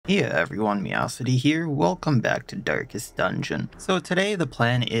Yeah, everyone, Miacidae here. Welcome back to Darkest Dungeon. So today the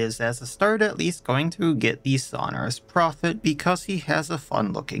plan is, as a start at least, going to get the Sonorous Prophet because he has a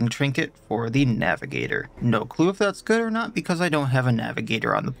fun looking trinket for the Navigator. No clue if that's good or not because I don't have a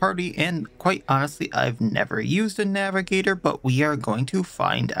Navigator on the party, and quite honestly I've never used a Navigator, but we are going to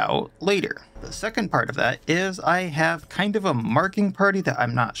find out later. The second part of that is I have kind of a marking party that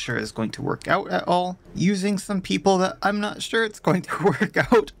I'm not sure is going to work out at all, using some people that I'm not sure it's going to work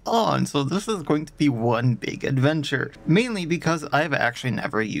out on, so this is going to be one big adventure. Mainly because I've actually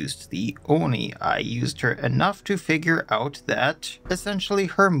never used the Oni. I used her enough to figure out that essentially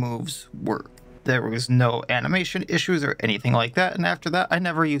her moves work. There was no animation issues or anything like that, and after that I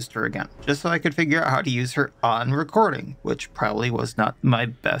never used her again, just so I could figure out how to use her on recording, which probably was not my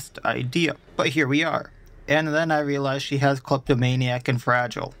best idea. But here we are. And then I realized she has Kleptomaniac and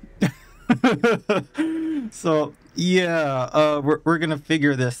Fragile. So yeah, we're gonna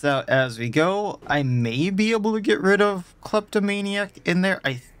figure this out as we go. I may be able to get rid of Kleptomaniac in there.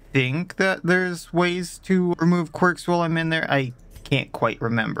 I think that there's ways to remove quirks while I'm in there. I can't quite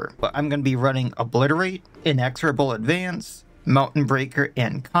remember, but I'm going to be running Obliterate, Inexorable Advance, Mountain Breaker,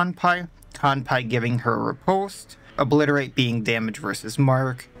 and Kanpai. Kanpai giving her Riposte, Obliterate being damage versus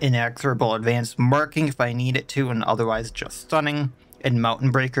mark, Inexorable Advance marking if I need it to and otherwise just stunning, and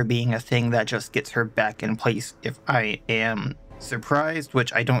Mountain Breaker being a thing that just gets her back in place if I am surprised,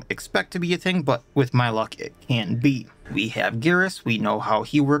 which I don't expect to be a thing, but with my luck it can be. We have Garrus. We know how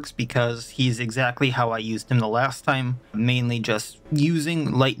he works because he's exactly how I used him the last time, mainly just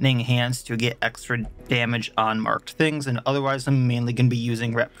using lightning hands to get extra damage on marked things, and otherwise I'm mainly going to be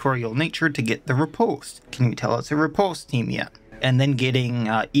using Raptorial Nature to get the Riposte. Can you tell it's a Riposte team yet? And then getting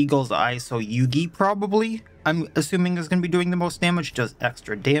Eagle's Eye, so Yugi probably, I'm assuming, is going to be doing the most damage, does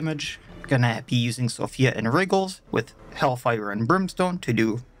extra damage. Gonna be using Sophia and Wriggles with Hellfire and Brimstone to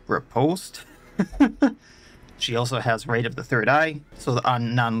do Riposte. She also has Right of the Third Eye, so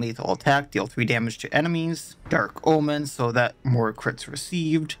on non-lethal attack, deal 3 damage to enemies. Dark Omen, so that more crits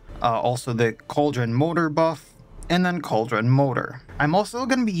received. Also the Cauldron Motor buff, and then Cauldron Motor. I'm also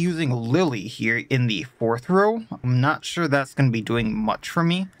going to be using Lily here in the 4th row. I'm not sure that's going to be doing much for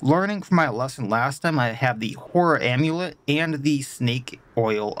me. Learning from my lesson last time, I have the Horror Amulet and the Snake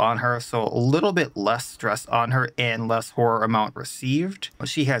Oil on her, so a little bit less stress on her and less horror amount received.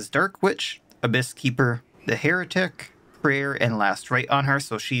 She has Dark Witch, Abyss Keeper, the Heretic, Prayer, and Last Rite on her,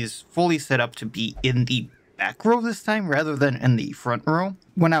 so she's fully set up to be in the back row this time rather than in the front row.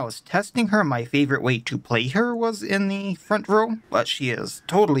 When I was testing her, my favorite way to play her was in the front row, but she is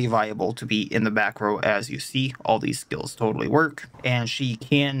totally viable to be in the back row. As you see, all these skills totally work, and she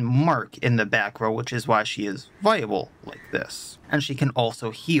can mark in the back row, which is why she is viable like this. And she can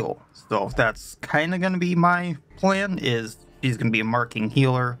also heal, so that's kind of going to be my plan, is she's going to be a marking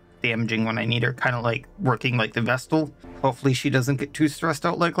healer, damaging when I need her, kind of like working like the Vestal. Hopefully she doesn't get too stressed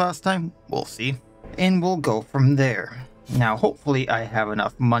out like last time. We'll see. And we'll go from there. Now hopefully I have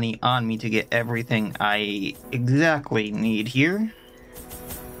enough money on me to get everything I exactly need here.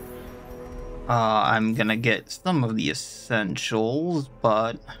 I'm gonna get some of the essentials,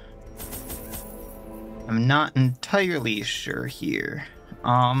 but I'm not entirely sure here.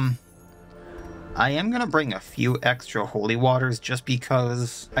 I am going to bring a few extra holy waters just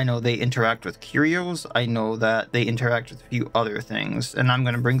because I know they interact with curios. I know that they interact with a few other things, and I'm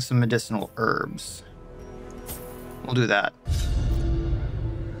going to bring some medicinal herbs. We'll do that.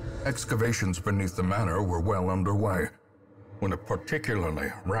 Excavations beneath the manor were well underway when a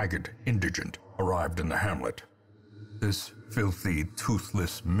particularly ragged indigent arrived in the hamlet. This filthy,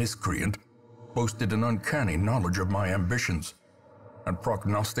 toothless miscreant boasted an uncanny knowledge of my ambitions, and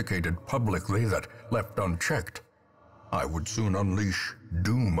prognosticated publicly that, left unchecked, I would soon unleash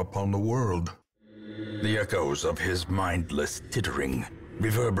doom upon the world. The echoes of his mindless tittering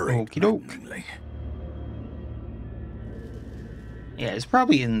reverberate loudly. Yeah, it's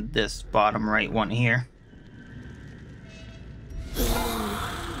probably in this bottom right one here.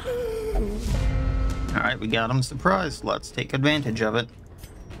 Alright, we got him surprised. Let's take advantage of it.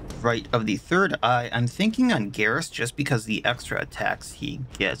 Right of the Third Eye. I'm thinking on Garrus just because the extra attacks he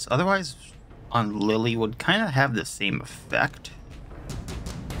gets. Otherwise, on Lily would kind of have the same effect.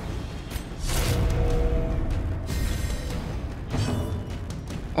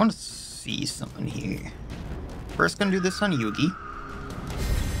 I want to see something here. First, gonna do this on Yugi.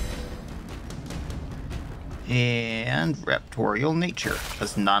 And Raptorial Nature,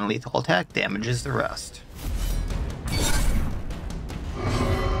 as non-lethal attack damages the rest.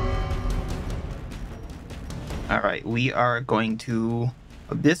 Alright, we are going to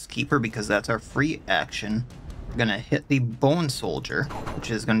Abyss Keeper because that's our free action. We're gonna hit the Bone Soldier, which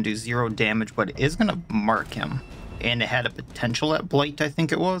is gonna do 0 damage, but it is gonna mark him. And it had a potential at Blight, I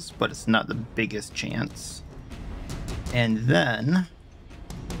think it was, but it's not the biggest chance. And then...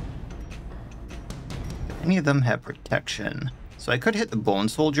 any of them have protection. So I could hit the Bone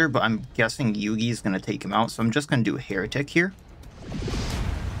Soldier, but I'm guessing Yugi is going to take him out, so I'm just going to do Heretic here.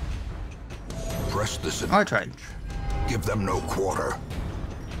 Press this I tried. Give them no quarter.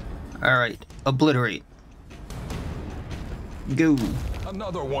 Alright, Obliterate. Go.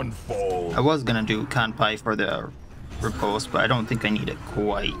 Another one fall. I was going to do Kanpai for the riposte, but I don't think I need it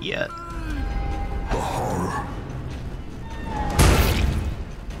quite yet. The horror.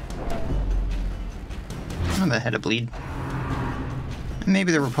 Oh, that had a bleed.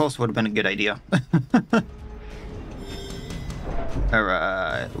 Maybe the riposte would have been a good idea.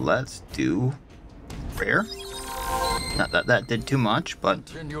 Alright, let's do Rare. Not that that did too much, but...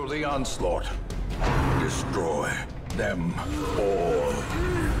 continue the onslaught. Destroy them all.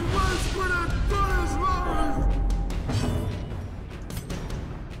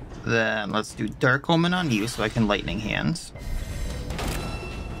 Then let's do Dark Omen on you so I can Lightning Hands.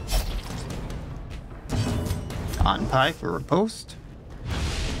 Kanpai for riposte.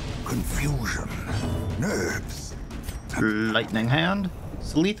 Confusion. Nerves. Lightning Hand.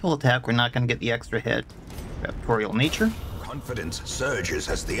 It's a lethal attack, we're not going to get the extra hit. Raptorial Nature. Confidence surges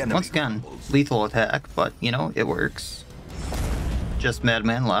as the enemy. Once again, lethal attack, but, you know, it works. Just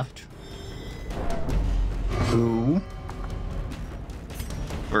Madman left. Ooh.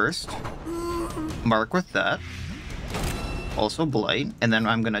 First. Mark with that. Also Blight, and then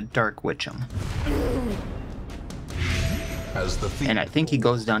I'm going to Dark Witch him. As the And I think he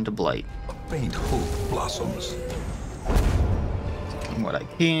goes down to Blight. a faint hope blossoms. Taking what I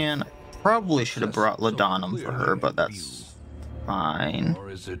can. I probably should have brought Ladonum for her, but that's fine. Or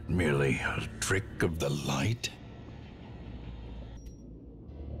is it merely a trick of the light?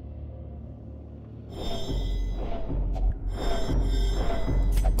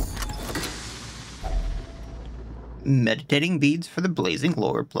 Meditating beads for the blazing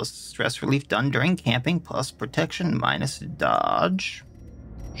lore, plus stress relief done during camping, plus protection minus dodge.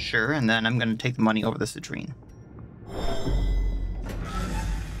 Sure, and then I'm going to take the money over the citrine.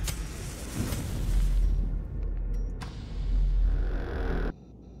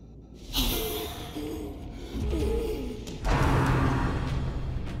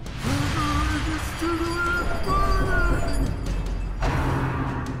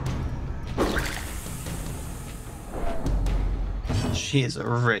 She is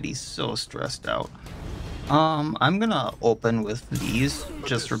already so stressed out. I'm gonna open with these,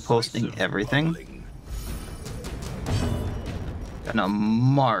 just for posting everything. Gonna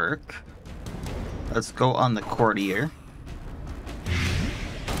mark. Let's go on the Courtyard.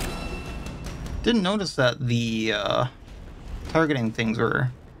 Didn't notice that the targeting things were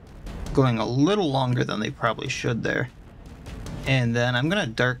going a little longer than they probably should there. And then I'm gonna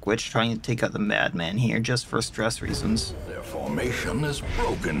Dark Witch, trying to take out the Madman here, just for stress reasons. Their formation is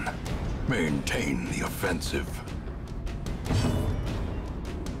broken. Maintain the offensive.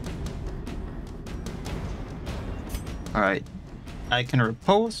 Alright, I can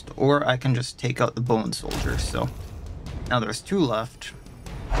riposte, or I can just take out the Bone Soldier, so... now there's 2 left.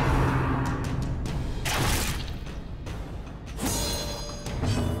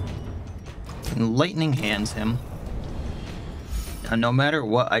 And Lightning Hands him. Now, no matter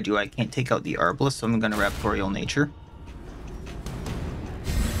what I do, I can't take out the Arbalest, so I'm gonna Raptorial Nature.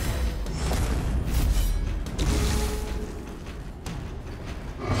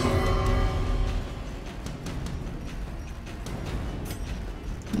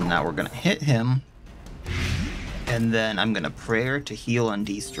 Now we're gonna hit him, and then I'm gonna Prayer to heal and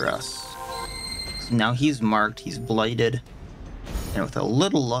de-stress. So now he's marked, he's blighted, and with a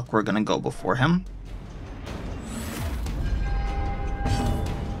little luck, we're gonna go before him.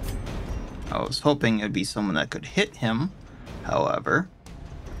 I was hoping it'd be someone that could hit him, however,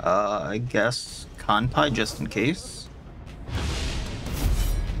 I guess Kanpai just in case.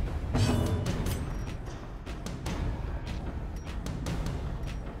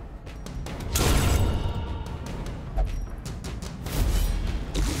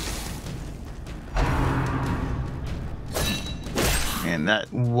 And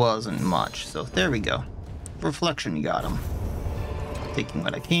that wasn't much, so there we go. Reflection got him. Taking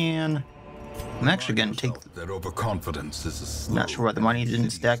what I can. I'm actually gonna take... that overconfidence is a slow, not sure why the money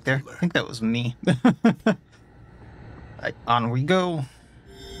didn't stack there. I think that was me. Right, on we go.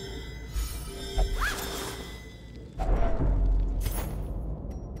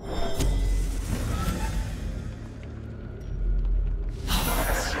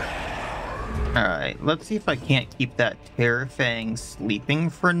 Alright, let's see if I can't keep that Terrorfang sleeping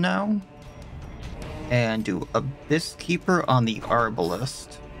for now. And do Abyss Keeper on the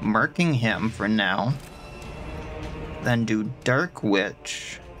Arbalist, marking him for now. Then do Dark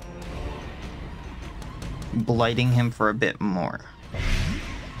Witch, blighting him for a bit more.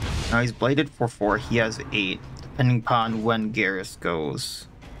 Now he's blighted for 4, he has 8, depending upon when Garrus goes.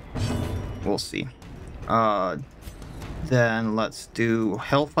 We'll see. Then let's do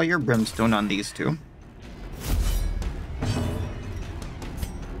Hellfire Brimstone on these two.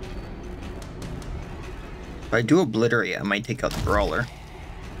 If I do Obliterate, I might take out the Brawler.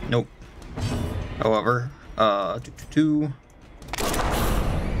 Nope. However, now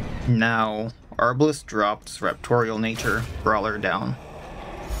Arbalist drops Raptorial Nature, Brawler down.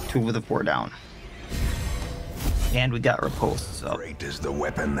 2 of the 4 down. And we got Riposte up. Great is the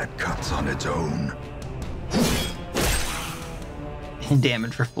weapon that cuts on its own. And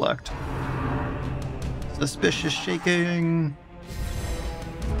damage reflect. Suspicious shaking.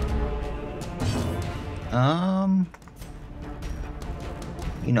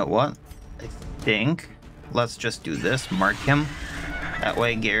 You know what? I think let's just do this. Mark him. That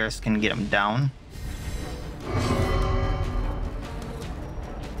way Garrus can get him down.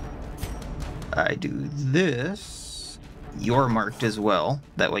 I do this. You're marked as well.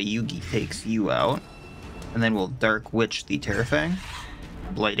 That way Yugi takes you out. And then we'll Dark Witch the Terrorfang,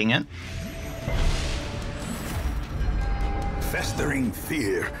 blighting it. Festering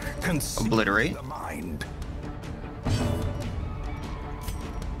fear consumes Obliterate. the mind.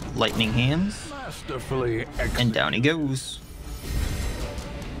 Lightning Hands. Masterfully And down he goes.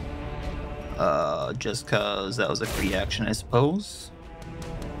 Just cause that was a free action, I suppose.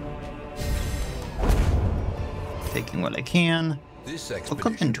 Taking what I can. Look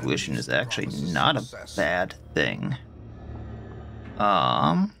up Intuition is actually not a bad thing.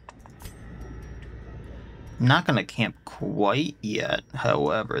 Not gonna camp quite yet.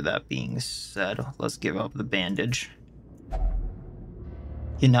 However, that being said, let's give up the bandage.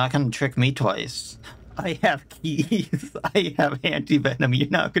 You're not gonna trick me twice. I have keys. I have anti-venom. You're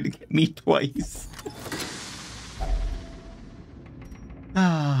not gonna get me twice.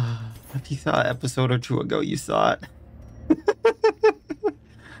 If you saw an episode or 2 ago, you saw it.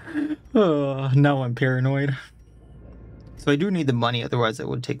 Now I'm paranoid. So I do need the money, otherwise I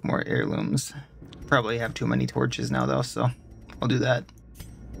would take more heirlooms. Probably have too many torches now though, so I'll do that.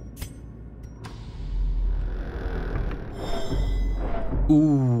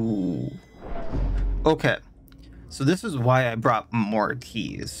 Ooh. Okay. So this is why I brought more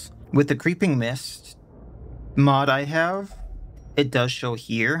keys. With the Creeping Mist mod I have, it does show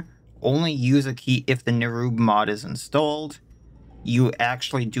here, only use a key if the Nerub mod is installed. You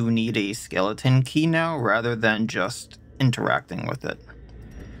actually do need a skeleton key now, rather than just interacting with it.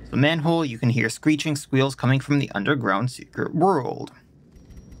 The manhole, you can hear screeching squeals coming from the underground secret world.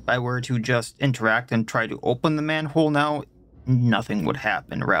 If I were to just interact and try to open the manhole now, nothing would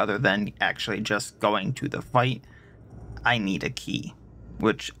happen. Rather than actually just going to the fight, I need a key.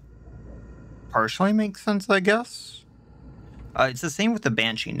 Which partially makes sense, I guess. It's the same with the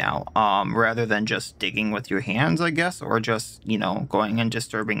Banshee now. Rather than just digging with your hands, I guess, or just, you know, going and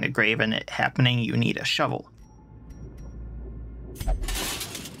disturbing the grave and it happening, you need a shovel.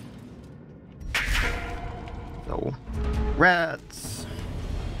 So, rats.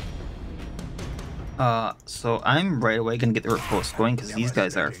 So I'm right away gonna get the Riposte going because these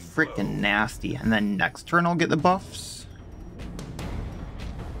guys are freaking nasty. And then next turn I'll get the buffs.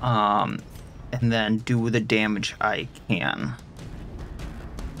 And then do the damage I can.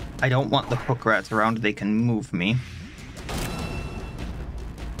 I don't want the hook rats around, they can move me.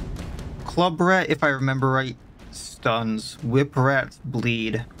 Club rat, if I remember right, stuns. Whip rats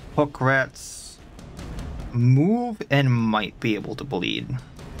bleed. Hook rats move and might be able to bleed.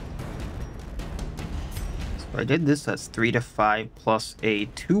 So if I did this, that's 3 to 5 plus a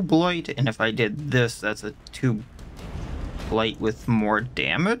 2 blight, and if I did this, that's a 2 blight with more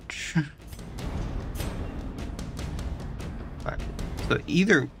damage. So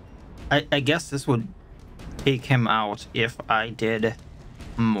either, I guess this would take him out if I did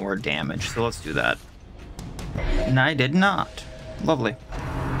more damage. So let's do that. And I did not. Lovely.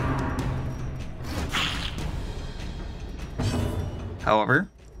 However,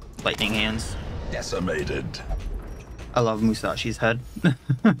 lightning hands. Decimated. I love Musashi's head.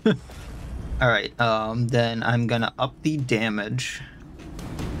 Alright, then I'm gonna up the damage.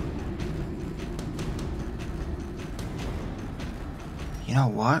 You know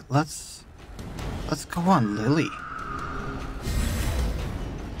what? Let's go on Lily.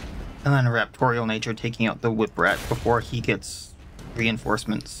 And then Raptorial Nature taking out the Whip Rat before he gets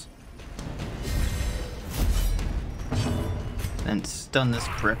reinforcements. and stun this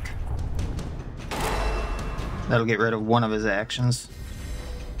prick. That'll get rid of one of his actions.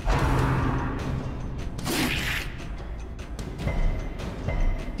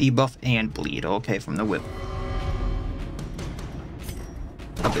 Debuff and bleed. Okay, from the whip.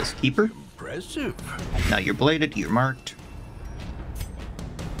 Abyss Keeper. Impressive. Now you're bladed, you're marked.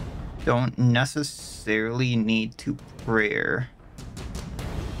 Don't necessarily need to prayer.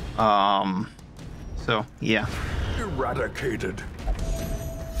 So, yeah. Eradicated.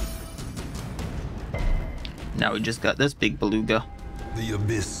 Now we just got this big beluga. The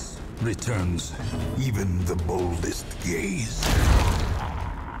abyss returns even the boldest gaze.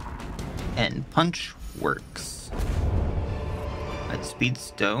 And punch works. I'd speed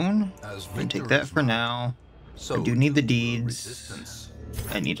stone. And take that for now. I do need the deeds.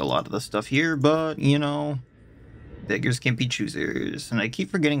 I need a lot of the stuff here, but, you know, beggars can't be choosers. And I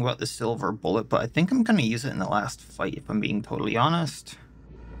keep forgetting about the silver bullet, but I think I'm going to use it in the last fight, if I'm being totally honest.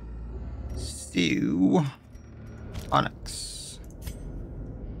 So, Onyx.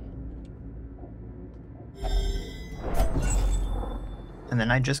 And then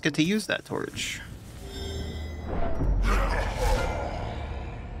I just get to use that torch.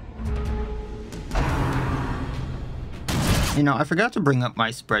 You know, I forgot to bring up my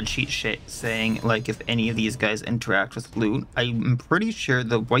spreadsheet saying, like, if any of these guys interact with loot. I'm pretty sure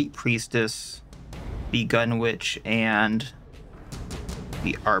the White Priestess, the Gunwitch, and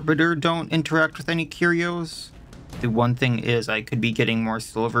the Arbiter don't interact with any curios. The one thing is I could be getting more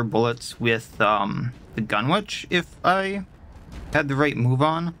silver bullets with the Gunwitch if I had the right move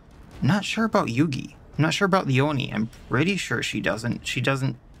on. I'm not sure about Yugi. I'm not sure about Leone. I'm pretty sure she doesn't. She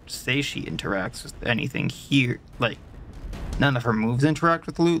doesn't say she interacts with anything here. Like, none of her moves interact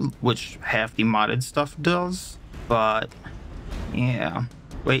with loot, which half the modded stuff does. But, yeah.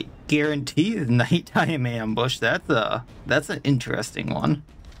 Wait, guaranteed nighttime ambush. That's an interesting one.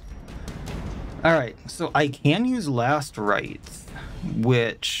 Alright, so I can use Last Rites,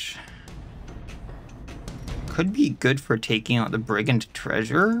 which could be good for taking out the Brigand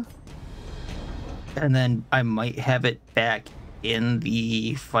Treasure. And then I might have it back in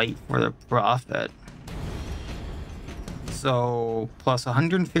the fight for the Prophet. So, plus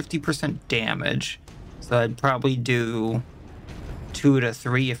 150% damage. So I'd probably do 2 to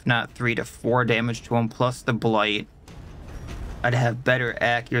 3, if not 3 to 4 damage to him, plus the Blight. I'd have better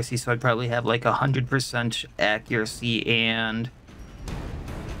accuracy, so I'd probably have like 100% accuracy and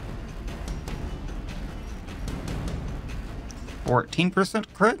 14%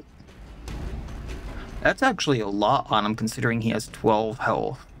 crit? That's actually a lot on him, considering he has 12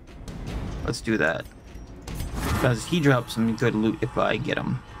 health. Let's do that. Because he drops some good loot if I get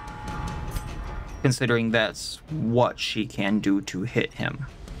him. Considering that's what she can do to hit him.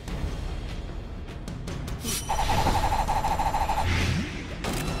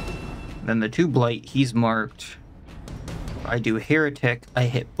 Then the 2 Blight, he's marked. I do Heretic, I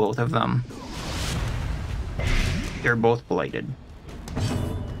hit both of them. They're both blighted.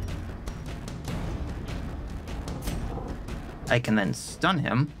 I can then stun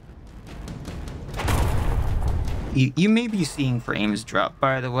him. You may be seeing frames drop,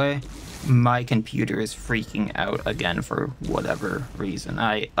 by the way. My computer is freaking out again for whatever reason.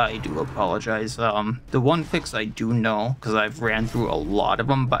 I do apologize. The one fix I do know, because I've ran through a lot of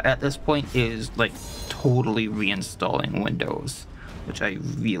them, but at this point is like totally reinstalling Windows, which I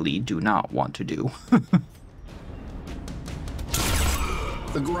really do not want to do.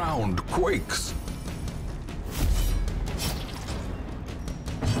 The ground quakes.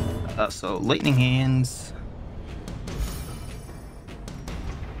 So Lightning Hands.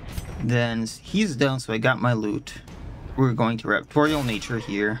 Then he's down, so I got my loot. We're going to Raptorial Nature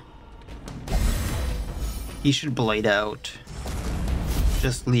here. He should blade out.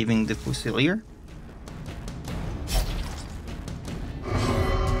 Just leaving the Fusilier.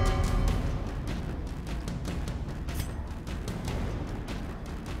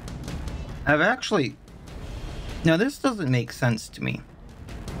 I've actually... Now this doesn't make sense to me.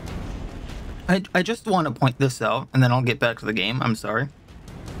 I just want to point this out, and then I'll get back to the game. I'm sorry.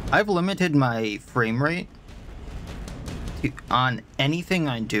 I've limited my frame rate on anything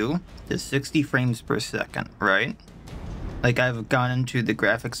I do to 60 frames per second, right? Like, I've gone into the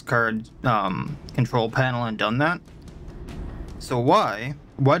graphics card control panel and done that. So why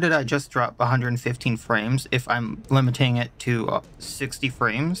did I just drop 115 frames if I'm limiting it to 60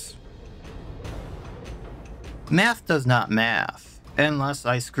 frames? Math does not math. Unless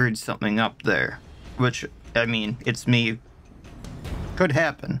I screwed something up there. Which, I mean, it's me. Could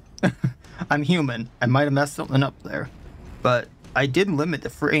happen. I'm human. I might have messed something up there. But I did limit the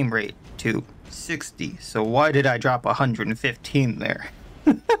frame rate to 60. So why did I drop 115 there?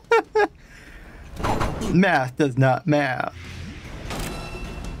 Math does not math.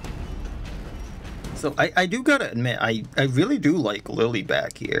 So I do gotta admit, I really do like Lily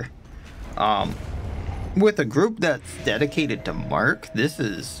back here. With a group that's dedicated to Mark, this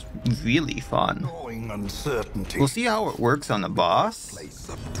is really fun. Uncertainty. We'll see how it works on the boss. Place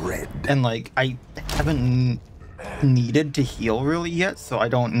of dread. And like, I haven't needed to heal really yet, so I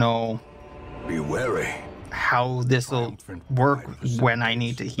don't know Be wary. how this will work when I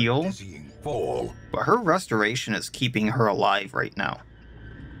need to heal. Dizzying fall. But her restoration is keeping her alive right now,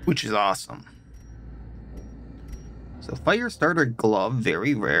 which is awesome. So Fire Starter Glove,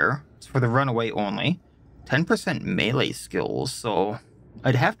 very rare. It's for the runaway only. 10% melee skills, so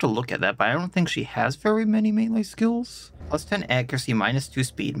I'd have to look at that, but I don't think she has very many melee skills. Plus 10 accuracy, minus 2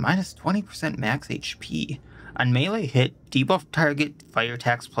 speed, minus 20% max HP. On melee hit, debuff target fire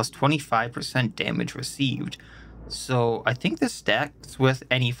attacks plus 25% damage received. So I think this stacks with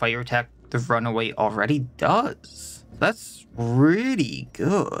any fire attack the runaway already does. That's really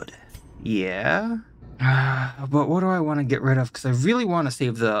good. Yeah. But what do I want to get rid of? Because I really want to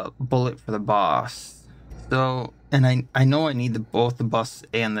save the bullet for the boss. So, and I know I need both the buffs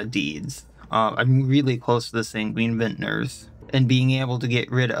and the deeds. I'm really close to the Sanguine Vintners. And being able to get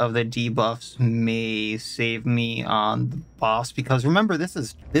rid of the debuffs may save me on the boss. Because remember, this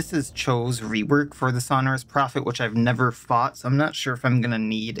is Cho's rework for the Sonorous Prophet, which I've never fought. So I'm not sure if I'm going to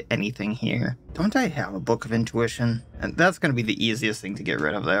need anything here. Don't I have a Book of Intuition? And that's going to be the easiest thing to get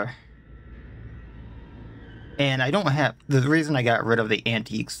rid of there. And I don't have... The reason I got rid of the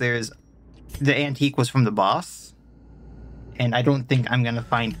antiques, the antique was from the boss. And I don't think I'm going to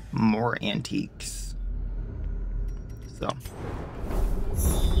find more antiques. So.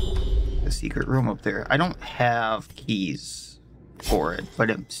 The secret room up there. I don't have keys for it, but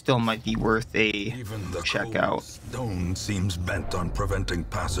it still might be worth a Even the check cold out. stone seems bent on preventing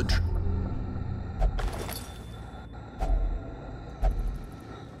passage.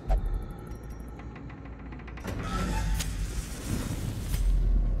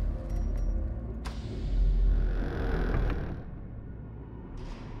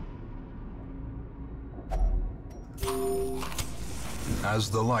 As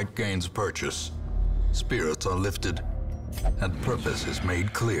the light gains purchase, spirits are lifted, and purpose is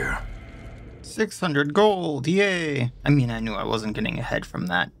made clear. 600 gold, yay! I mean, I knew I wasn't getting ahead from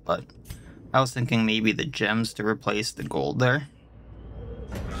that, but I was thinking maybe the gems to replace the gold there.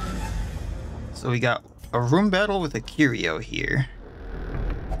 So we got a room battle with a curio here.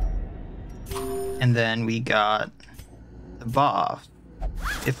 And then we got the boss,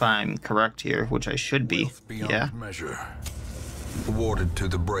 if I'm correct here, which I should be. Beyond Yeah. measure. Awarded to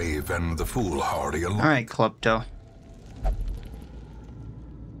the brave and the foolhardy alike. Alright, Klepto.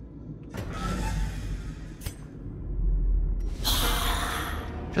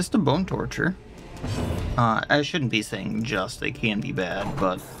 Just a bone torture. I shouldn't be saying just, they can be bad,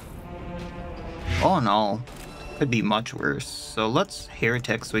 but all in all, could be much worse. So let's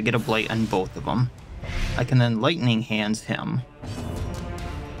Heretic so we get a blight on both of them. I can then Lightning Hands him.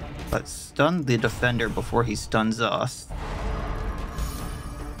 But stun the defender before he stuns us.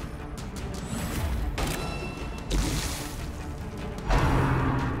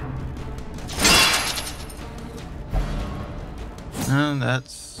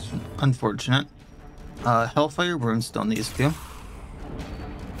 That's unfortunate. Hellfire Brimstone these two.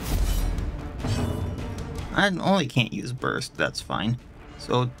 I only can't use Burst, that's fine.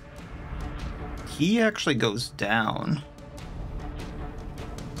 So he actually goes down.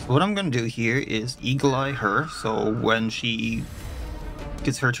 So what I'm going to do here is Eagle Eye her, so when she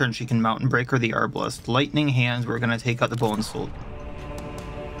gets her turn she can Mountain Breaker the Arbalest. Lightning Hands, we're going to take out the Bone Soul.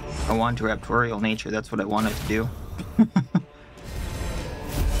 I want to Raptorial Nature, that's what I wanted to do.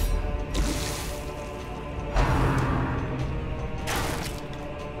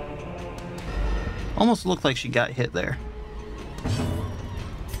 Almost looked like she got hit there.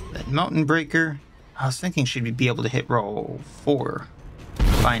 That Mountain Breaker, I was thinking she'd be able to hit roll 4.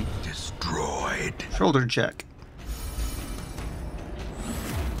 Fine. Destroyed. Shoulder check.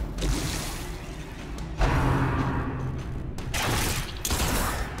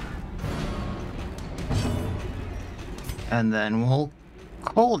 And then we'll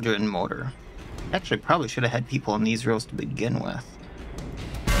Cauldron Motor. Actually, probably should have had people in these rows to begin with.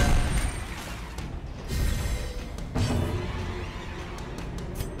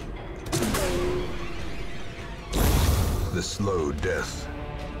 The slow death.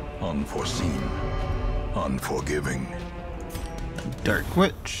 Unforeseen. Unforgiving. Dark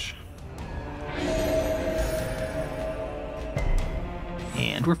Witch.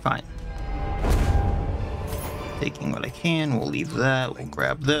 And we're fine. Taking what I can, we'll leave that, we'll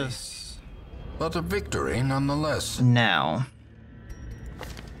grab this. But a victory nonetheless. Now,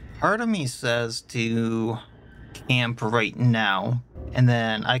 part of me says to camp right now, and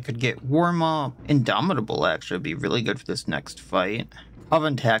then I could get warm up. Indomitable actually would be really good for this next fight.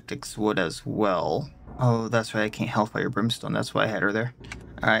 Oven Tactics would as well. Oh, that's right, I can't Hellfire Brimstone, that's why I had her there.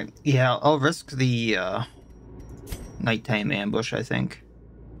 Alright, yeah, I'll risk the nighttime ambush, I think.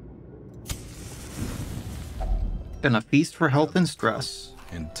 Gonna feast for health and stress.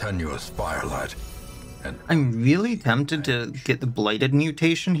 In tenuous firelight. And I'm really tempted to get the Blighted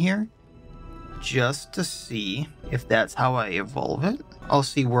mutation here, just to see if that's how I evolve it. I'll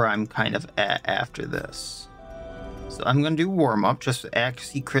see where I'm kind of at after this. So I'm gonna do warm up, just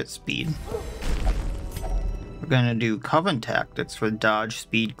accuracy, crit, speed. We're gonna do Coven Tactics for dodge,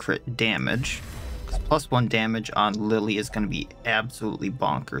 speed, crit, damage. +1 damage on Lily is gonna be absolutely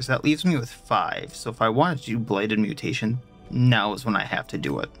bonkers. That leaves me with 5. So if I wanted to do Blighted mutation, now is when I have to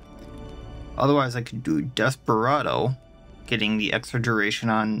do it. Otherwise, I could do Desperado, getting the extra duration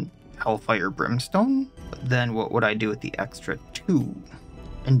on Hellfire Brimstone. But then what would I do with the extra 2?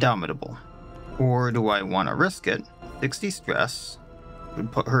 Indomitable. Or do I want to risk it? 60 stress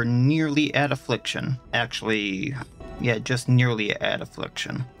would put her nearly at affliction. Actually, yeah, just nearly at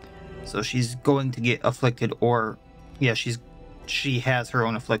affliction. So she's going to get afflicted, or yeah, she has her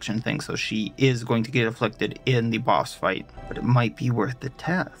own affliction thing, so she is going to get afflicted in the boss fight. But it might be worth the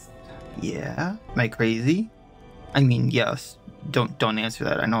test. Yeah? Am I crazy? I mean, yes. Don't answer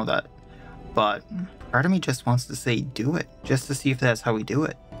that, I know that. But part of me just wants to say do it, just to see if that's how we do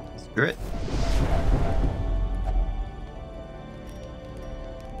it. Screw it.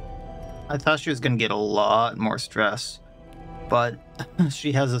 I thought she was going to get a lot more stress, but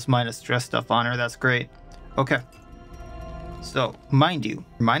she has this minus stress stuff on her. That's great. Okay. So, mind you,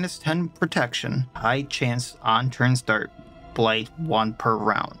 -10 protection, high chance on turn start, blight 1 per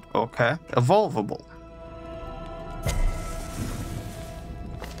round. Okay. Evolvable.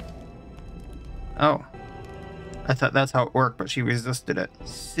 Oh. I thought that's how it worked, but she resisted it.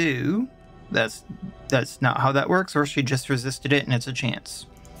 So, that's not how that works, or she just resisted it and it's a chance.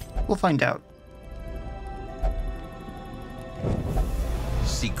 We'll find out.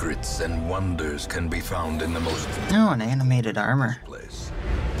 secrets and wonders can be found in the most Oh, an animated armor. place.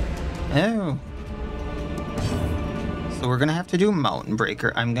 Oh. So we're gonna have to do Mountain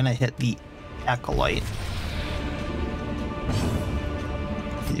Breaker. I'm gonna hit the Acolyte.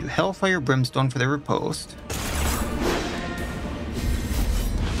 Do Hellfire Brimstone for the riposte.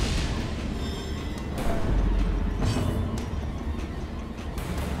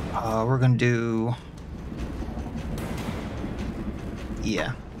 We're gonna do...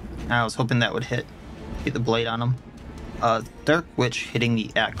 Yeah. I was hoping that would hit. Get the blade on him. Dark Witch hitting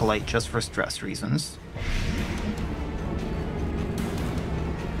the Acolyte just for stress reasons.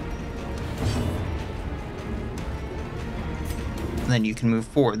 And then you can move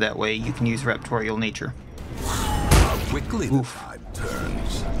forward that way. You can use Raptorial Nature. How quickly the Oof. tide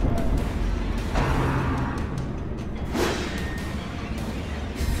turns.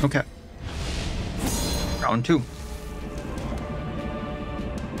 Okay. Round 2.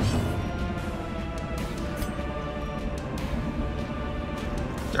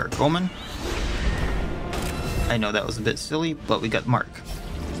 Dark Omen. I know that was a bit silly, but we got Mark.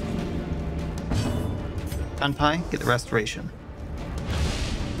 Gunpie, get the Restoration.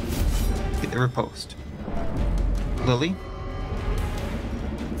 Get the Riposte. Lily.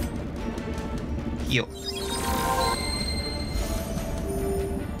 Heal.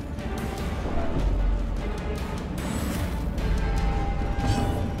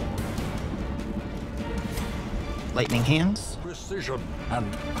 Lightning Hands. Precision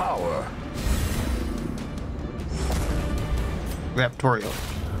and power. Raptorial.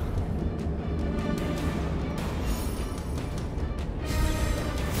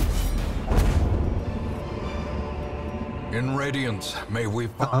 In Radiance, may we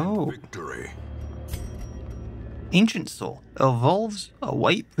find victory. Ancient Soul evolves a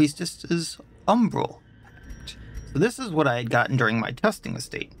White Priestess's Umbral Pact. So this is what I had gotten during my testing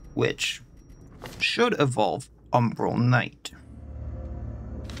estate, which should evolve Umbral Knight.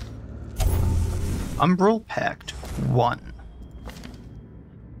 Umbral Pact 1.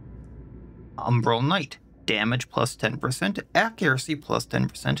 Umbral Knight. Damage plus 10%, accuracy plus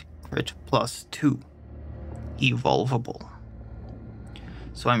 10%, crit plus 2. Evolvable.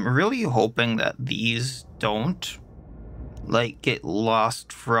 So I'm really hoping that these don't like get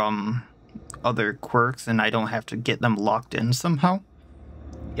lost from other quirks and I don't have to get them locked in somehow.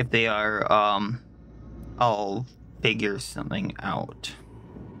 If they are, I'll figure something out.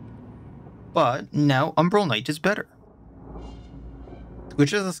 But now Umbral Knight is better.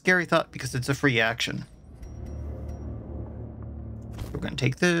 Which is a scary thought because it's a free action. We're going to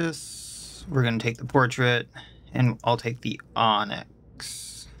take this. We're going to take the portrait. And I'll take the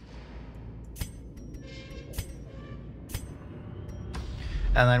onyx.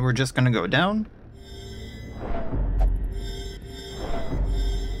 And then we're just going to go down.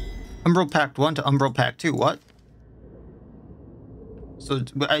 Umbral Pact 1 to Umbral Pact 2. What? So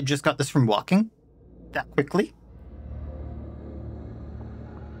I just got this from walking? That quickly?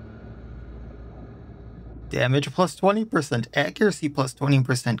 Damage plus 20%, accuracy plus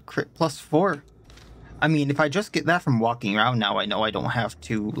 20%, crit plus 4. I mean, if I just get that from walking around now, I know I don't have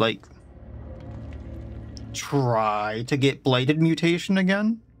to, like, try to get Blighted Mutation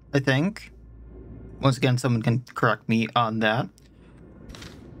again, I think. Once again, someone can correct me on that.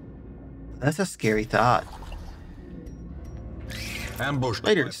 That's a scary thought. Ambushed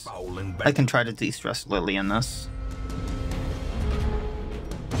Blighters. I can try to de-stress Lily in this.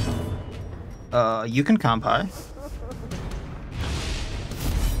 You can compi.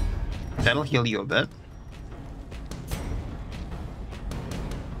 That'll heal you a bit.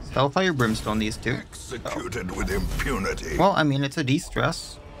 Hellfire Brimstone, these two. Executed with impunity. Well, I mean, it's a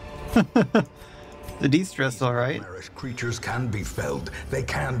de-stress. The de-stress, alright. Creatures can be felled. They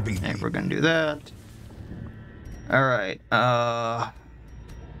can be. And we're gonna do that. Alright, I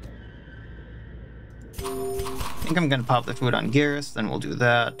think I'm gonna pop the food on Garrus, then we'll do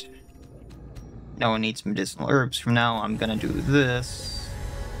that. No one needs medicinal herbs from now. I'm gonna do this.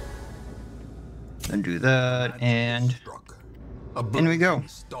 Then do that, and in we go.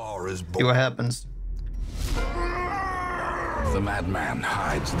 See what happens. The madman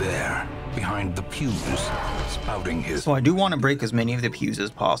hides there, behind the pews, spouting his... So I do want to break as many of the pews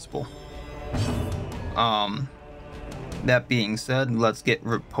as possible. That being said, let's get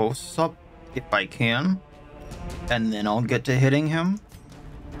riposts up, if I can. And then I'll get to hitting him.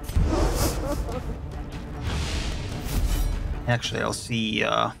 Actually, I'll see,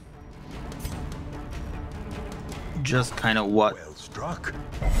 just kind of what Well struck.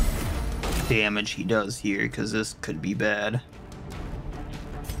 damage he does here, because this could be bad.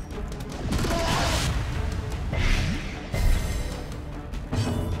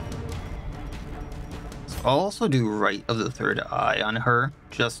 So I'll also do Rite of the Third Eye on her,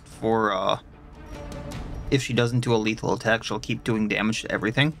 just for, if she doesn't do a lethal attack, she'll keep doing damage to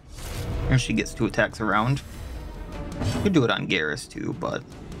everything. And she gets 2 attacks around. Could do it on Garrus too, but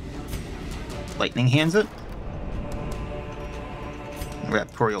Lightning Hands it.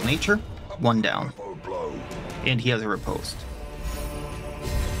 Raptorial Nature, 1 down. And he has a riposte.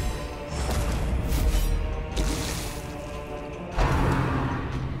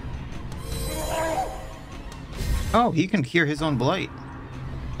 Oh, he can cure his own blight.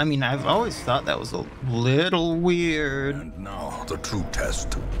 I mean, I've always thought that was a little weird. And now the true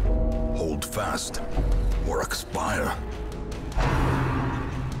test. Hold fast or expire.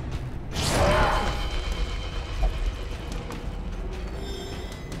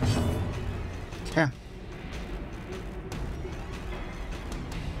 Okay.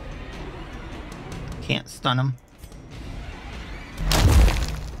 Can't stun him.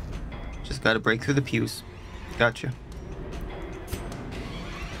 Just gotta break through the pews. Gotcha.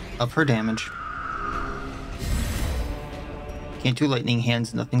 Up her damage. Can't do lightning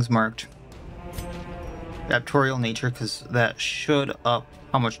hands, nothing's marked. Raptorial Nature, because that should up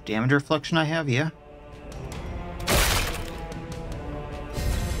how much damage reflection I have, yeah.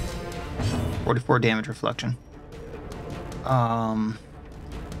 44 damage reflection.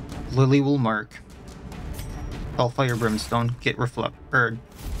 Lily will mark. Hellfire Brimstone, get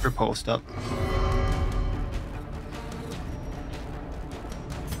riposte up.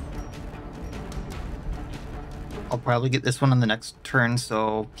 I'll probably get this one on the next turn,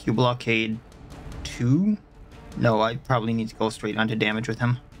 so Q Blockade 2? No, I probably need to go straight onto damage with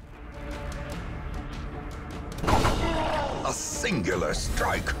him. A singular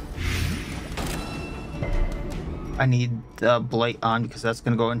strike. I need the Blight on because that's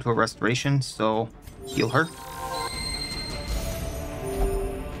going to go into a restoration, so heal her.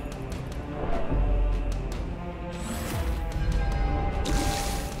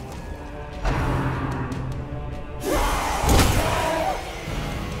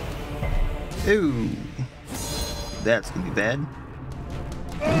 Ooh, that's gonna be bad.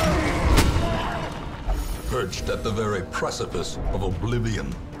 Perched at the very precipice of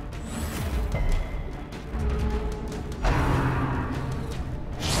oblivion.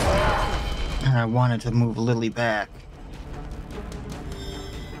 I wanted to move Lily back.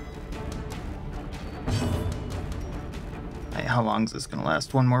 I how long is this gonna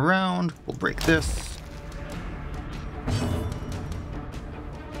last? One more round. We'll break this.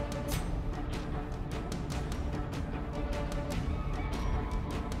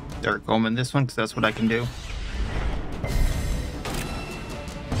 Dark Omen this one, because that's what I can do.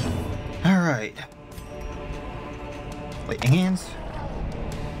 Alright. Lightning Hands.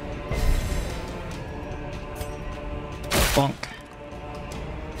 Bonk.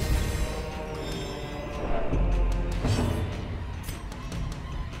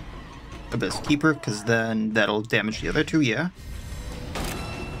 Abyss Keeper, because then that'll damage the other two, yeah.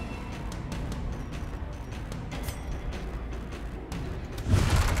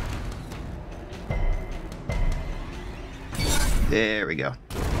 There we go.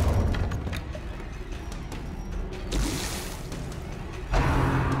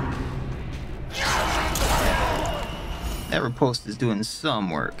 That riposte is doing some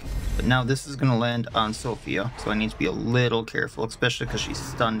work, but now this is going to land on Sophia, so I need to be a little careful, especially because she's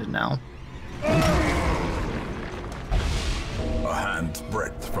stunned now. A hand's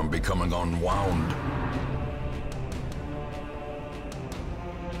breadth from becoming unwound.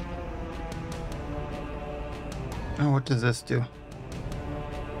 Oh, what does this do?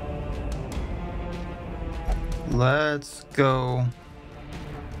 Let's go.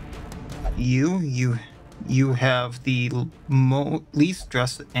 You have the least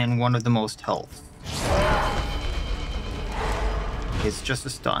stress and one of the most health. It's just a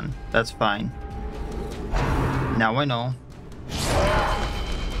stun. That's fine. Now I know.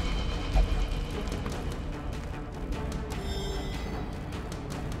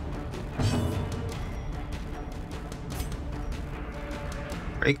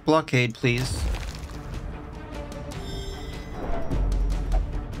 Break blockade, please.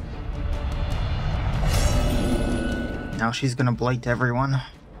 Now she's gonna blight everyone.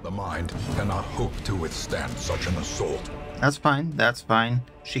 The mind cannot hope to withstand such an assault. That's fine, that's fine.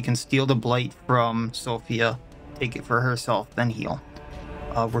 She can steal the blight from Sophia, take it for herself, then heal.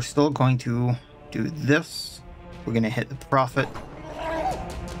 We're still going to do this. We're gonna hit the Prophet.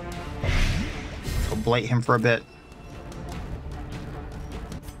 So blight him for a bit.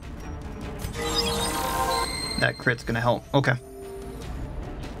 That crit's gonna help. Okay.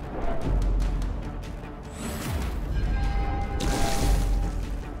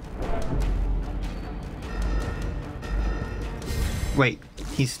 Wait,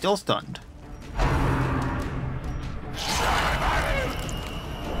 he's still stunned.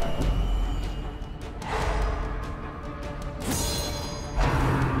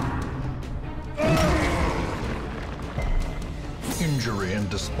 Injury and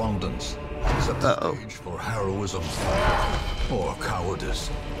despondence set the stage for heroism or cowardice.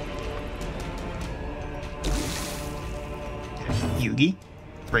 Yugi,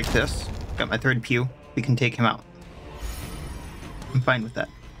 break this. Got my third pew. We can take him out. I'm fine with that.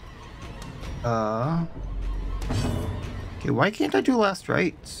 Okay, why can't I do last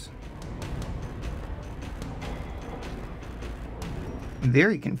rites? I'm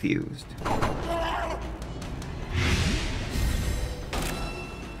very confused.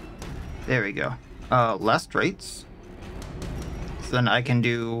 There we go. Last rites. So then I can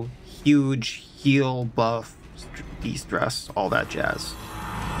do huge heal, buff, de-stress, all that jazz.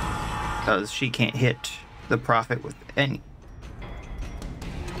 Because she can't hit the Prophet with any.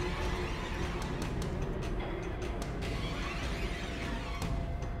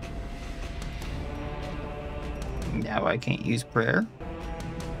 Now I can't use prayer.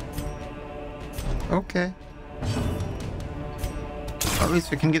 Okay. At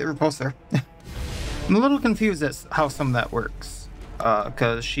least we can get the repulse there. I'm a little confused as how some of that works.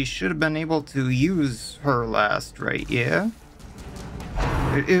 Because she should have been able to use her last, right? Yeah?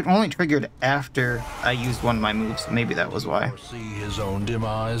 It only triggered after I used one of my moves, so maybe that was why. See his own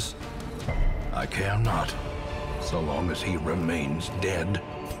demise? I care not, so long as he remains dead.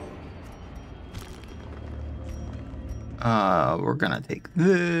 We're gonna take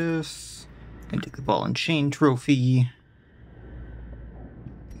this. Gonna take the ball and chain trophy.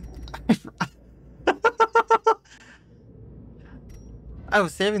 I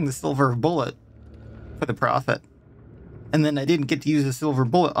was saving the silver bullet for the Prophet. And then I didn't get to use the silver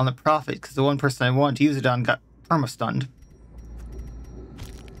bullet on the Prophet because the one person I wanted to use it on got perma-stunned.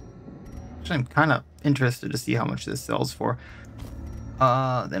 Actually, I'm kind of interested to see how much this sells for.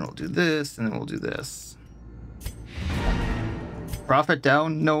 Then we'll do this, and then we'll do this. Prophet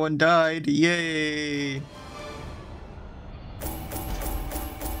down, no one died. Yay!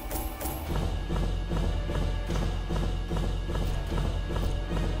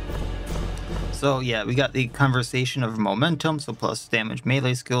 So yeah, we got the conversation of momentum, so plus damage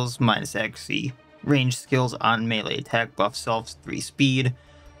melee skills, minus accuracy, range skills on melee attack buff selves, 3 speed.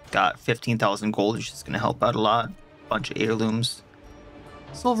 Got 15,000 gold, which is going to help out a lot. Bunch of heirlooms.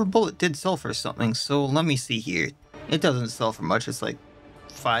 Silver bullet did sell for something, so let me see here. It doesn't sell for much, it's like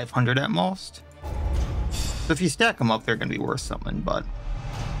 500 at most. So if you stack them up, they're going to be worth something, but...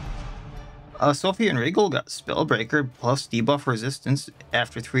 Sophie and Regal got Spellbreaker plus debuff resistance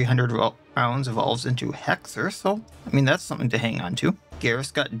after 300 rounds evolves into Hexer, so I mean that's something to hang on to.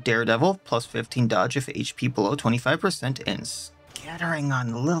 Garrus got Daredevil plus 15 dodge if HP below 25% and Scattering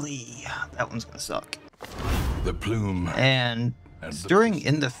on Lily. That one's gonna suck. The plume and Stirring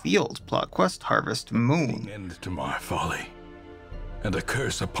in the Field, plot quest Harvest Moon. End to my folly, and a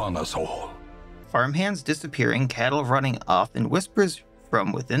curse upon us all. Farmhands disappearing, cattle running off, and whispers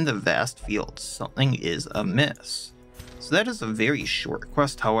from within the vast fields. Something is amiss. So that is a very short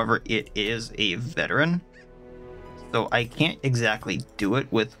quest, however, it is a veteran. So I can't exactly do it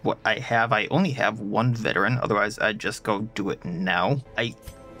with what I have. I only have 1 veteran, otherwise I'd just go do it now. I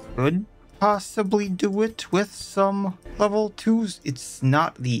could possibly do it with some level 2s. It's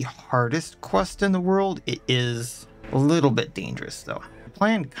not the hardest quest in the world. It is a little bit dangerous though. The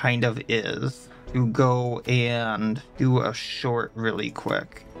plan kind of is to go and do a short really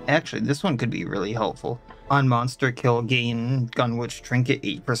quick. Actually, this one could be really helpful. On monster kill, gain Gunwitch trinket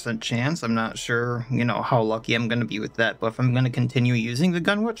 8% chance. I'm not sure, you know, how lucky I'm going to be with that, but if I'm going to continue using the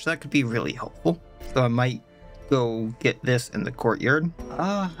Gunwitch, that could be really helpful. So I might go get this in the courtyard.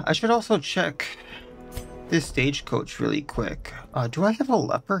 I should also check this stagecoach really quick. Do I have a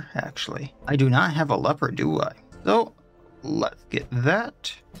leper, actually? I do not have a leper, do I? So, let's get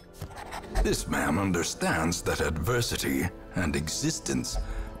that. This man understands that adversity and existence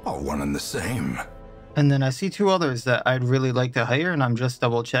are one and the same. And then I see 2 others that I'd really like to hire, and I'm just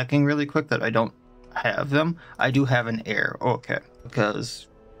double checking really quick that I don't have them. I do have an heir, okay, because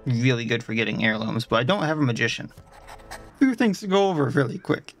really good for getting heirlooms, but I don't have a magician. 2 things to go over really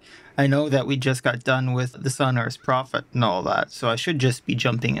quick. I know that we just got done with the Sonorous Prophet and all that, so I should just be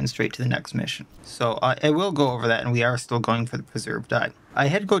jumping in straight to the next mission. So I will go over that, and we are still going for the Preserved Eye. I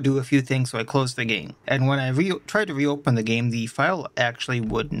had to go do a few things, so I closed the game. And when I tried to reopen the game, the file actually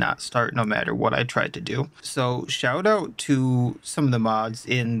would not start no matter what I tried to do. So shout out to some of the mods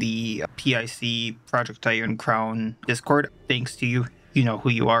in the PIC Project Iron Crown Discord. Thanks to you. You know who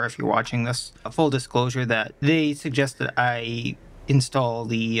you are if you're watching this. A full disclosure that they suggested I install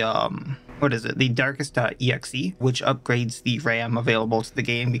the the darkest.exe, which upgrades the RAM available to the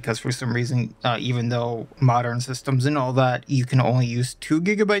game, because for some reason, even though modern systems and all that, you can only use 2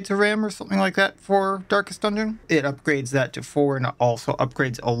 gigabytes of RAM or something like that for Darkest Dungeon, it upgrades that to 4, and it also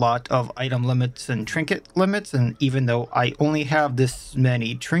upgrades a lot of item limits and trinket limits. And even though I only have this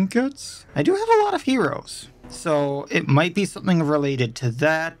many trinkets, I do have a lot of heroes. So it might be something related to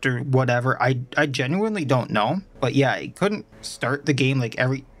that or whatever. I genuinely don't know. But yeah, I couldn't start the game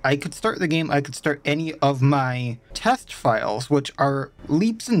I could start the game, I could start any of my test files, which are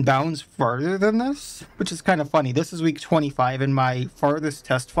leaps and bounds farther than this, which is kind of funny. This is week 25 and my farthest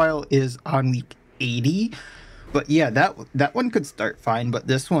test file is on week 80. But yeah, that one could start fine, but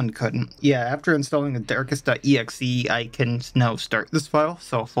this one couldn't. Yeah, after installing the darkest.exe, I can now start this file.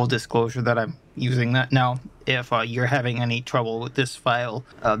 So full disclosure that I'm using that now. If you're having any trouble with this file,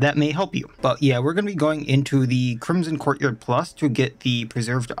 that may help you. But yeah, we're going to be going into the Crimson Courtyard Plus to get the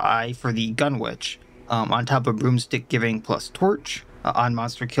Preserved Eye for the Gunwitch. On top of Broomstick giving plus Torch. On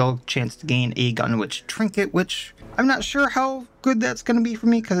monster kill, chance to gain a Gunwitch trinket, which I'm not sure how good that's going to be for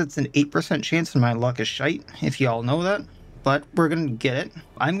me because it's an 8% chance and my luck is shite, if y'all know that. But we're going to get it.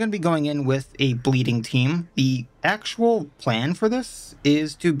 I'm going to be going in with a bleeding team. The actual plan for this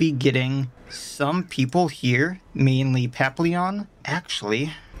is to be getting some people here, mainly Papillon.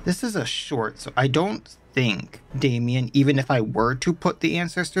 Actually, this is a short, so I don't think Damien, even if I were to put the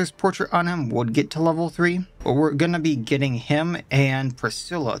Ancestor's Portrait on him, would get to level 3. But we're going to be getting him and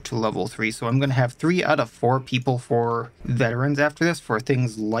Priscilla to level 3. So I'm going to have 3 out of 4 people for veterans after this for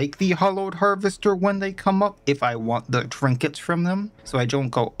things like the Hollowed Harvester when they come up, if I want the trinkets from them. So I don't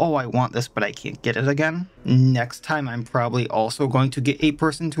go, oh, I want this, but I can't get it again. Next time, I'm probably also going to get a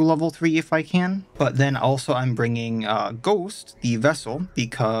person to level 3 if I can. But then also I'm bringing Ghost, the Vessel,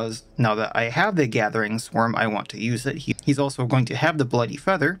 because now that I have the Gathering Swarm, I want to use it. He's also going to have the Bloody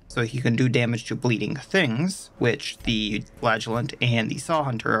Feather, so he can do damage to bleeding things, which the Flagellant and the Saw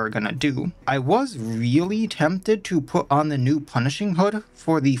Hunter are gonna do. I was really tempted to put on the new Punishing Hood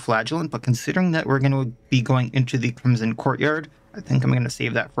for the Flagellant, but considering that we're going to be going into the Crimson Courtyard, I think I'm going to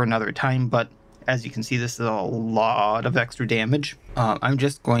save that for another time. But as you can see, this is a lot of extra damage. I'm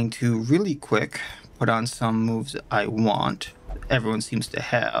just going to really quick put on some moves I want. Everyone seems to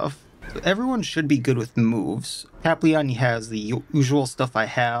have. So everyone should be good with moves. Papillon has the usual stuff I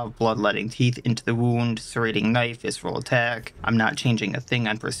have, bloodletting teeth into the wound, serrating knife, visceral attack. I'm not changing a thing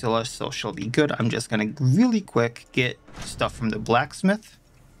on Priscilla, so she'll be good. I'm just gonna really quick get stuff from the blacksmith,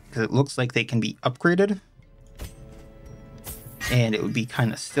 because it looks like they can be upgraded. And it would be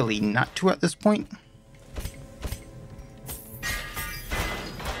kind of silly not to at this point.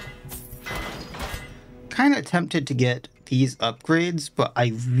 Kind of tempted to get these upgrades, but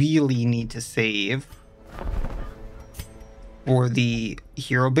I really need to save for the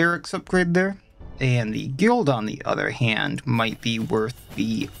hero barracks upgrade there. And the guild, on the other hand, might be worth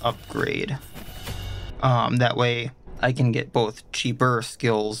the upgrade. That way I can get both cheaper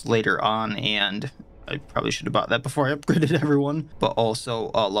skills later on, and I probably should have bought that before I upgraded everyone, but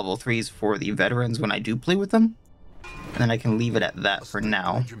also level 3s for the veterans when I do play with them. And then I can leave it at that for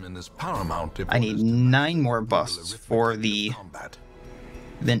now. I need 9 more busts for the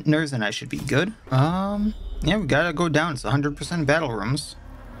vintners, and I should be good. Yeah, we gotta go down. It's 100% battle rooms.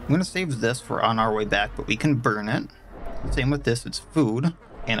 I'm gonna save this for on our way back, but we can burn it. Same with this, it's food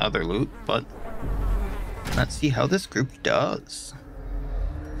and other loot, but let's see how this group does.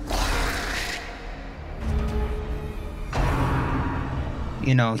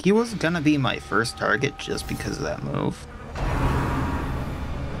 You know, he was gonna be my first target just because of that move.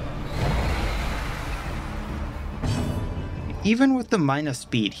 Even with the minus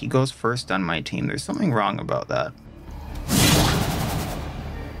speed, he goes first on my team. There's something wrong about that.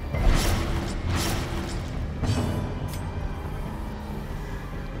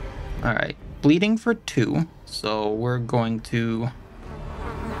 Alright, bleeding for 2, so we're going to...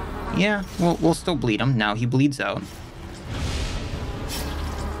 Yeah, we'll still bleed him. Now he bleeds out.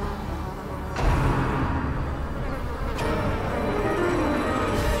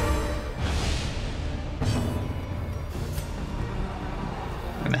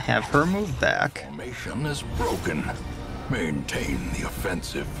 Have her move back. Formation is broken. Maintain the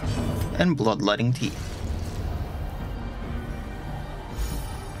offensive. And bloodletting teeth.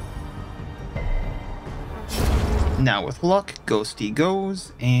 Now with luck, Ghosty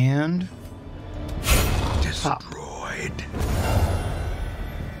goes and destroyed.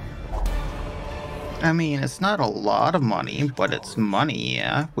 I mean, it's not a lot of money, but it's money,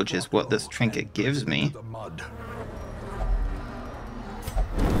 yeah, which is what this trinket gives me.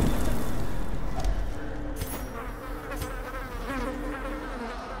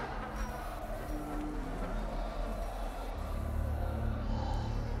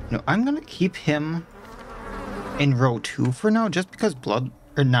 No, I'm gonna keep him in row 2 for now, just because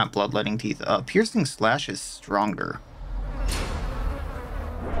bloodletting teeth. Piercing slash is stronger.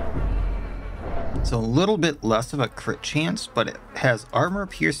 It's a little bit less of a crit chance, but it has armor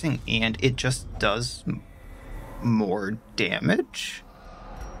piercing and it just does more damage.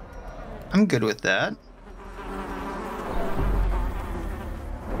 I'm good with that.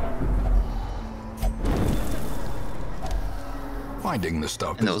 Finding the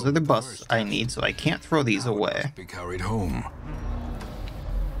stuff. And those are the busts I need, so I can't throw these away. Be carried home.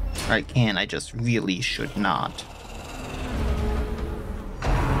 I can, I just really should not.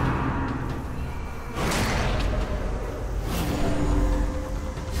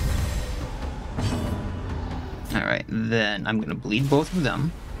 Alright, then I'm gonna bleed both of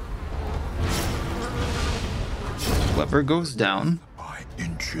them. Whoever goes down. By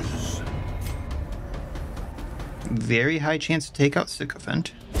inches. Very high chance to take out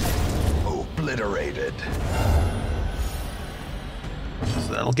Sycophant. Obliterated.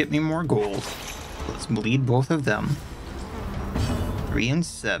 So that'll get me more gold. Let's bleed both of them. 3 and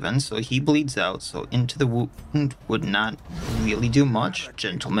 7, so he bleeds out, so into the wound would not really do much.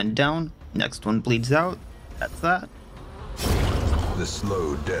 Gentleman down. Next one bleeds out. That's that. The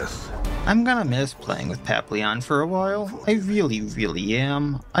slow death. I'm gonna miss playing with Papillon for a while. I really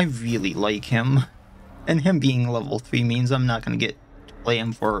am. I really like him. And him being level 3 means I'm not gonna get to play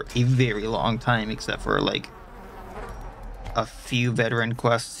him for a very long time, except for like a few veteran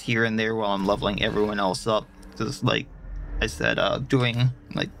quests here and there while I'm leveling everyone else up. Because like I said, doing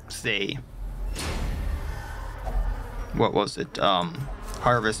like, say, what was it,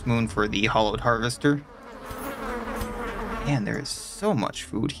 Harvest Moon for the Hollowed Harvester. Man, there is so much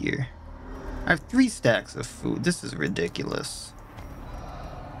food here. I have 3 stacks of food. This is ridiculous.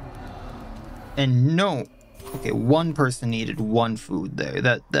 And no, okay, one person needed 1 food there.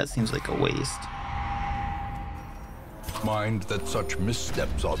 That seems like a waste. Mind that such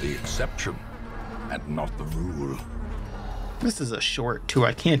missteps are the exception and not the rule. This is a short too.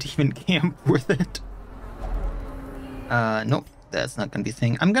 I can't even camp with it. Nope, that's not gonna be a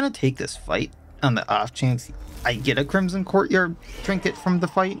thing. I'm gonna take this fight on the off chance I get a Crimson Courtyard trinket from the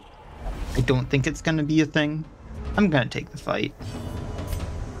fight. I don't think it's gonna be a thing. I'm gonna take the fight.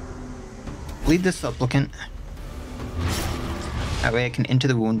 Lead the supplicant. That way I can enter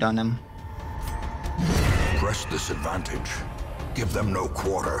the wound on him. Press this advantage. Give them no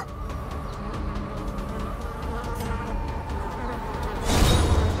quarter.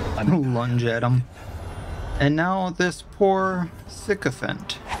 I'm gonna lunge at him. And now this poor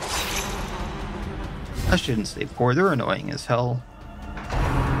sycophant. I shouldn't say poor, they're annoying as hell.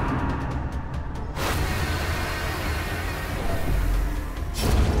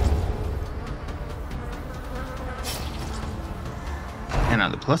 And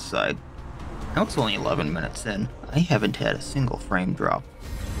on the plus side, now it's only 11 minutes in. I haven't had a single frame drop.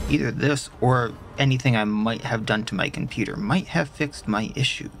 Either this or anything I might have done to my computer might have fixed my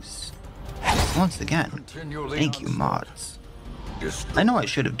issues. Once again, thank you, mods. I know I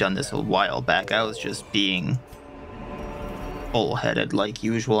should have done this a while back. I was just being bullheaded like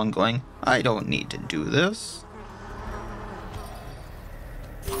usual and going, I don't need to do this.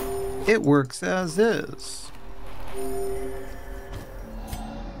 It works as is.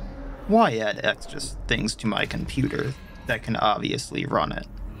 Why add extra things to my computer that can obviously run it?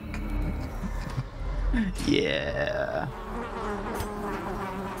 Yeah.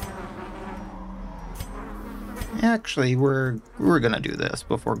 Actually, we're gonna do this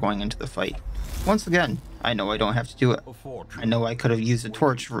before going into the fight. Once again, I know I don't have to do it. I know I could have used a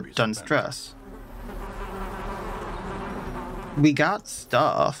torch for done stress. We got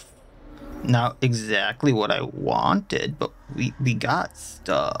stuff. Not exactly what I wanted, but we got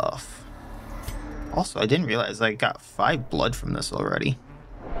stuff. Also, I didn't realize I got 5 blood from this already.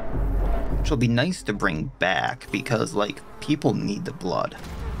 Which will be nice to bring back because, like, people need the blood.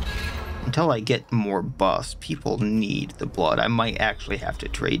 Until I get more buffs, people need the blood. I might actually have to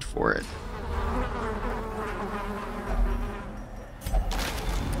trade for it.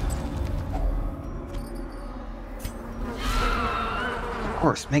 Of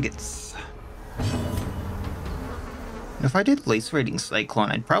course, maggots. If I did lacerating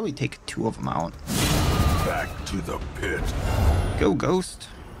cyclone, I'd probably take 2 of them out. Back to the pit. Go, Ghost.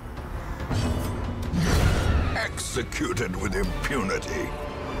 Executed with impunity.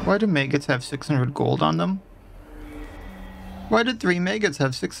 Why do maggots have 600 gold on them? Why did 3 maggots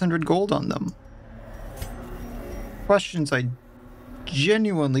have 600 gold on them? Questions I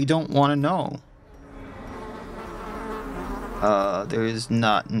genuinely don't want to know. There is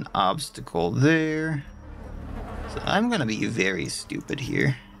not an obstacle there. So I'm gonna be very stupid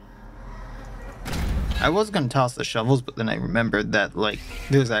here. I was gonna toss the shovels, but then I remembered that, like,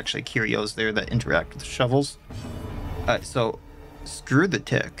 there's actually curios there that interact with the shovels. So screw the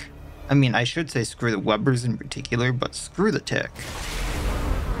tick. I mean, I should say screw the webbers in particular, but screw the tick.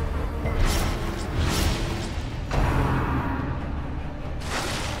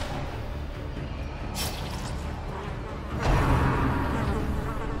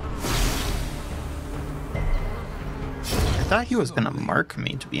 I thought he was gonna mark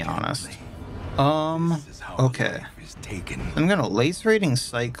me, to be honest. Okay. I'm gonna lacerating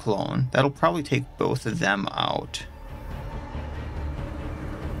cyclone. That'll probably take both of them out.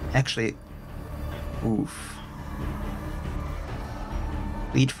 Actually, oof.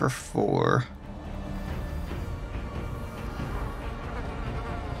 Lead for 4.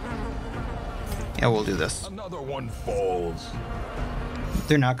 Yeah, we'll do this. Another one falls.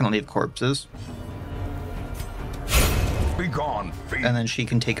 They're not gonna leave corpses. Be gone, fiend. And then she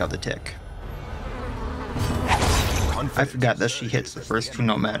can take out the tick. I forgot that she hits the first 2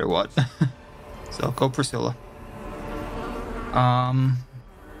 no matter what. So go Priscilla.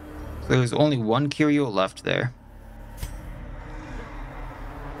 There's only 1 curio left there.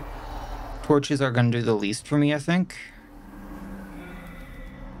 Torches are gonna do the least for me, I think.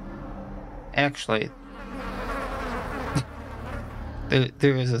 Actually,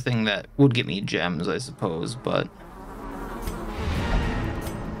 there is a thing that would get me gems, I suppose, but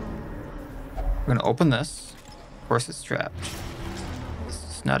we're gonna open this. Of course it's trapped.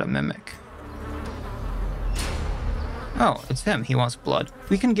 This is not a mimic. Oh, it's him. He wants blood.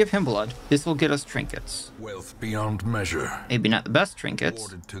 We can give him blood. This will get us trinkets. Wealth beyond measure. Maybe not the best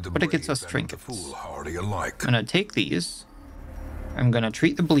trinkets, but it gets us trinkets. I'm gonna take these. I'm gonna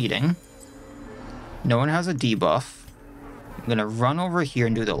treat the bleeding. No one has a debuff. I'm gonna run over here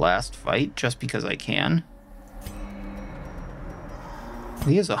and do the last fight just because I can.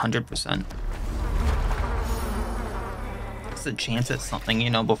 He is 100%. It's a chance at something,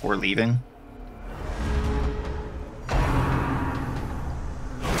 you know, before leaving.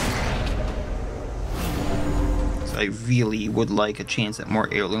 So I really would like a chance at more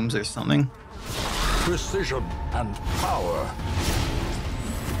heirlooms or something. Precision and power.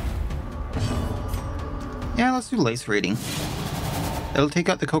 Yeah, let's do lace rating. It'll take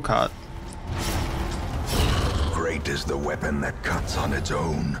out the cocotte. Great is the weapon that cuts on its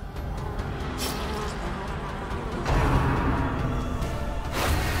own.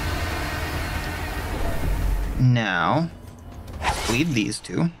 Now, bleed these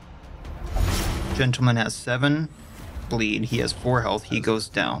two. Gentleman has 7 bleed. He has 4 health. He goes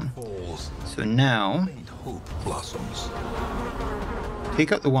down. So now, Hope blossoms.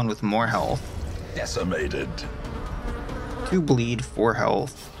 take out the one with more health. Decimated. 2 bleed, 4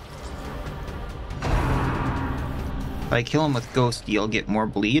 health. If I kill him with Ghost, you'll get more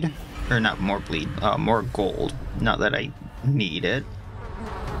bleed. Or not more bleed, more gold. Not that I need it,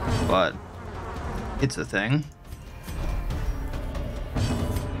 but it's a thing.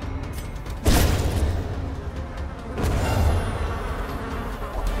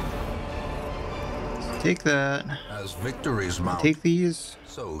 Take that. As victories mount, Take these.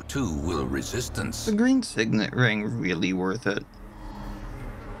 so too will resistance. The green signet ring really worth it.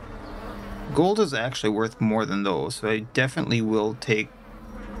 Gold is actually worth more than those, so I definitely will take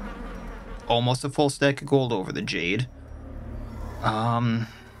almost a full stack of gold over the jade. I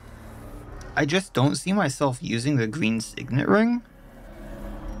just don't see myself using the green signet ring,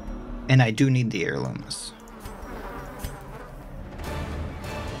 and I do need the heirlooms.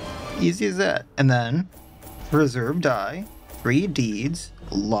 Easy as that. And then reserve die, 3 deeds,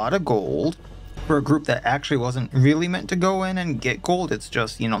 a lot of gold for a group that actually wasn't really meant to go in and get gold. It's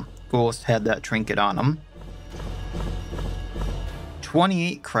just, you know, Ghost had that trinket on them.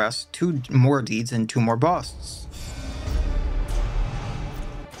 28 crests, 2 more deeds, and 2 more busts.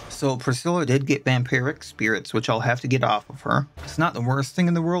 So Priscilla did get vampiric spirits, which I'll have to get off of her. It's not the worst thing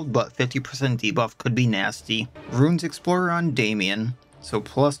in the world, but 50% debuff could be nasty. Runes Explorer on Damien. So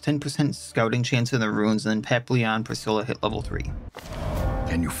plus 10% scouting chance in the runes, and then Papillon Priscilla hit level 3.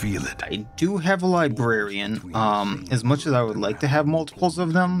 Can you feel it? I do have a librarian, as much as I would like to have multiples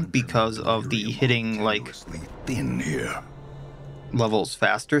of them because of the hitting like Thin here. levels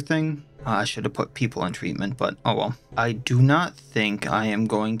faster thing. I should have put people in treatment, but oh well. I do not think I am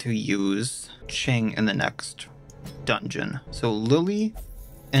going to use Ching in the next dungeon. So Lily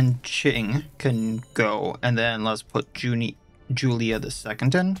and Ching can go, and then let's put Julia the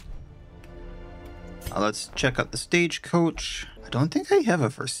second in. Let's check out the stagecoach. I don't think I have a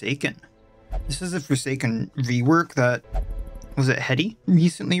Forsaken. This is a Forsaken rework that, was it Hetty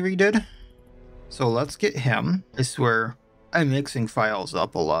recently redid? So let's get him. I swear I'm mixing files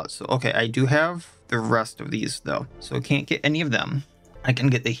up a lot. So okay, I do have the rest of these though, so I can't get any of them. I can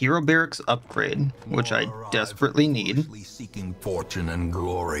get the Hero Barracks upgrade, which I desperately need. Seeking fortune and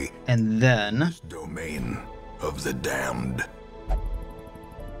glory. And then Domain of the damned.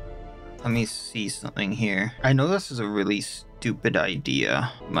 let me see something here. I know this is a really stupid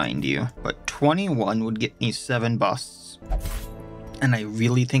idea, mind you, but 21 would get me 7 busts. And I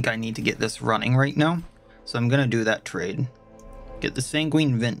really think I need to get this running right now. So I'm gonna do that trade. Get the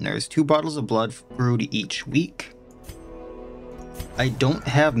Sanguine Vintners, 2 bottles of blood brewed each week. I don't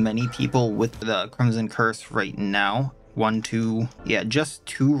have many people with the Crimson Curse right now. 1, 2, yeah, just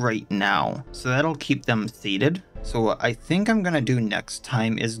 2 right now. So that'll keep them seated. So what I think I'm gonna do next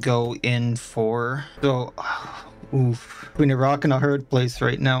time is go in for, so, oof, between a rock and a hard place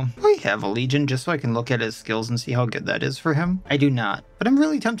right now. I have a Legion just so I can look at his skills and see how good that is for him. I do not, but I'm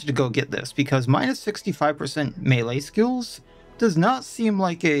really tempted to go get this because minus 65% melee skills does not seem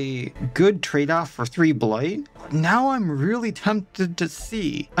like a good trade-off for 3 blight. Now I'm really tempted to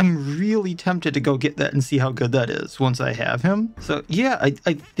see. I'm really tempted to go get that and see how good that is once I have him. So yeah, I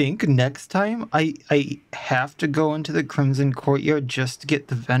think next time I have to go into the Crimson Courtyard just to get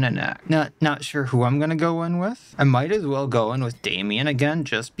the Venenac. Not sure who I'm gonna go in with. I might as well go in with Damien again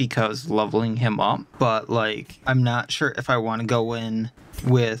just because leveling him up. But like, I'm not sure if I want to go in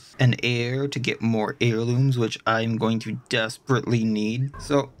with an heir to get more heirlooms, which I'm going to desperately need.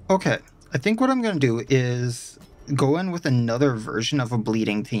 So, okay. I think what I'm going to do is go in with another version of a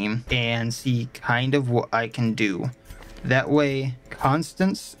bleeding team and see kind of what I can do. That way,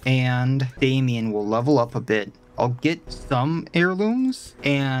 Constance and Damien will level up a bit. I'll get some heirlooms,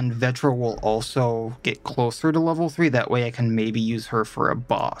 and Vetra will also get closer to level 3. That way I can maybe use her for a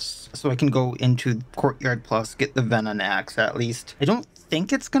boss. So I can go into Courtyard Plus, get the Venenax at least. I don't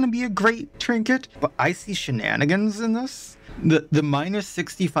think it's going to be a great trinket, but I see shenanigans in this. The minus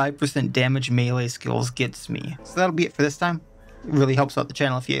 65% damage melee skills gets me. So that'll be it for this time. It really helps out the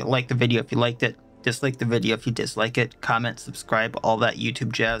channel if you like the video, if you liked it. Dislike the video if you dislike it. Comment, subscribe, all that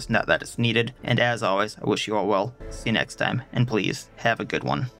YouTube jazz, not that it's needed. And as always, I wish you all well. See you next time, and please have a good one.